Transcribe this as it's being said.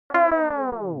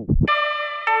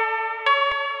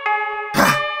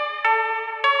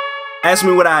Ask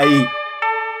me what I eat.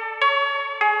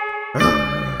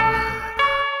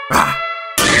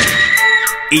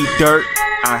 Eat dirt.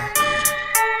 I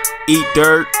eat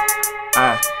dirt.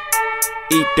 I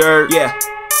eat dirt. Yeah.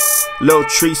 Little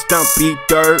tree stump, eat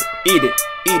dirt. Eat it.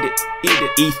 Eat it. Eat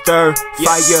it. Ether,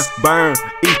 fire, burn.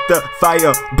 Ether,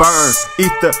 fire, burn.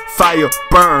 Ether, fire,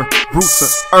 burn. Roots of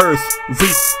earth,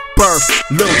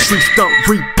 rebirth. Little tree stump,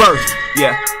 rebirth.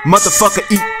 Yeah. Motherfucker,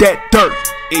 eat that dirt.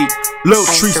 Eat. Little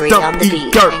tree stump,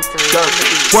 eat dirt. Dirt.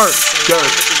 Work.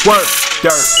 Dirt. Work.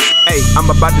 Dirt. Hey, I'm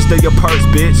about to steal your purse,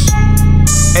 bitch.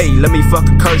 Hey, let me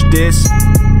fucking curse this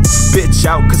bitch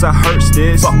out, cause I hurts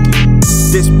this. Fuck you.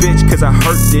 This bitch, cause I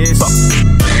hurt this. Fuck.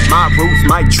 My roots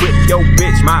might trip yo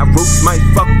bitch. My roots might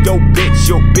fuck yo bitch.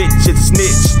 Your bitch is a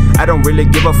snitch. I don't really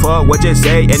give a fuck what you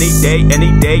say. Any day,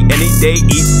 any day, any day,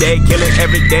 each day. Killing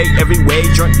every day, every way.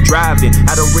 Drunk driving.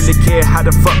 I don't really care how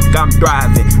the fuck I'm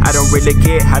driving. I don't really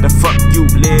care how the fuck you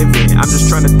living. I'm just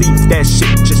trying to thief that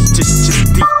shit. Just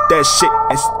thief that shit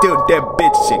and steal that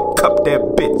bitch and cup that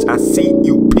bitch. I see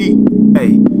you pee.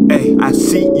 Hey, hey, I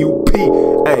see you pee.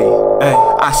 Hey, hey,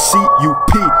 I see you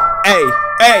pee. Hey,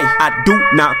 hey, I do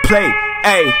not play.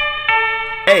 Hey,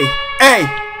 hey, hey,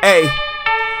 hey,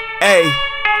 hey,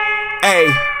 hey,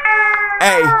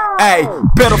 hey, hey.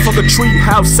 Better fuck a tree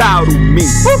house out of me.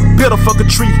 Better fuck a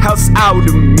tree house out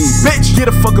of me. Bitch, get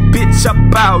a fucking bitch up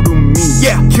out of me.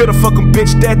 Yeah, kill the fucking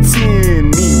bitch that's in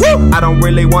me. I don't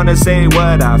really wanna say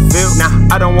what I feel.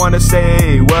 Nah, I don't wanna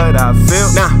say what I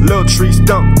feel. Nah, little tree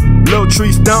stump,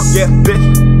 yeah,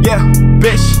 bitch, yeah,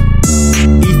 bitch.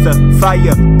 Ether,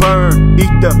 fire, burn,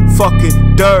 eat the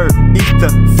fucking dirt. Ether,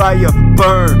 fire,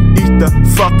 burn, eat the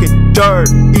fucking dirt.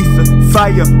 Ether,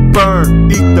 fire,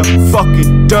 burn, eat the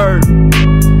fucking dirt.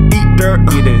 Eat dirt,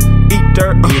 eat it. Eat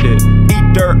dirt, eat it.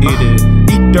 Eat dirt, eat it.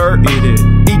 Eat dirt, eat it.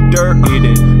 Eat dirt, eat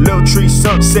it. Little tree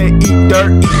stump said eat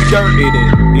dirt, eat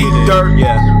it. Eat dirt,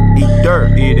 yeah. Eat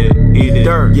dirt, eat it. Eat it.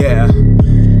 Dirt, yeah.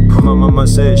 My mama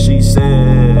said, she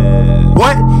said,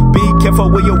 what? Be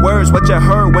careful with your words, what you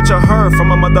heard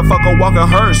from a motherfucker walking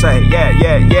her. Say,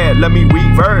 yeah, let me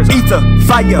reverse. Ether,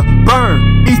 fire,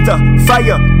 burn. Ether,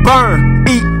 fire, burn.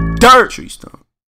 Eat dirt. Tree stump.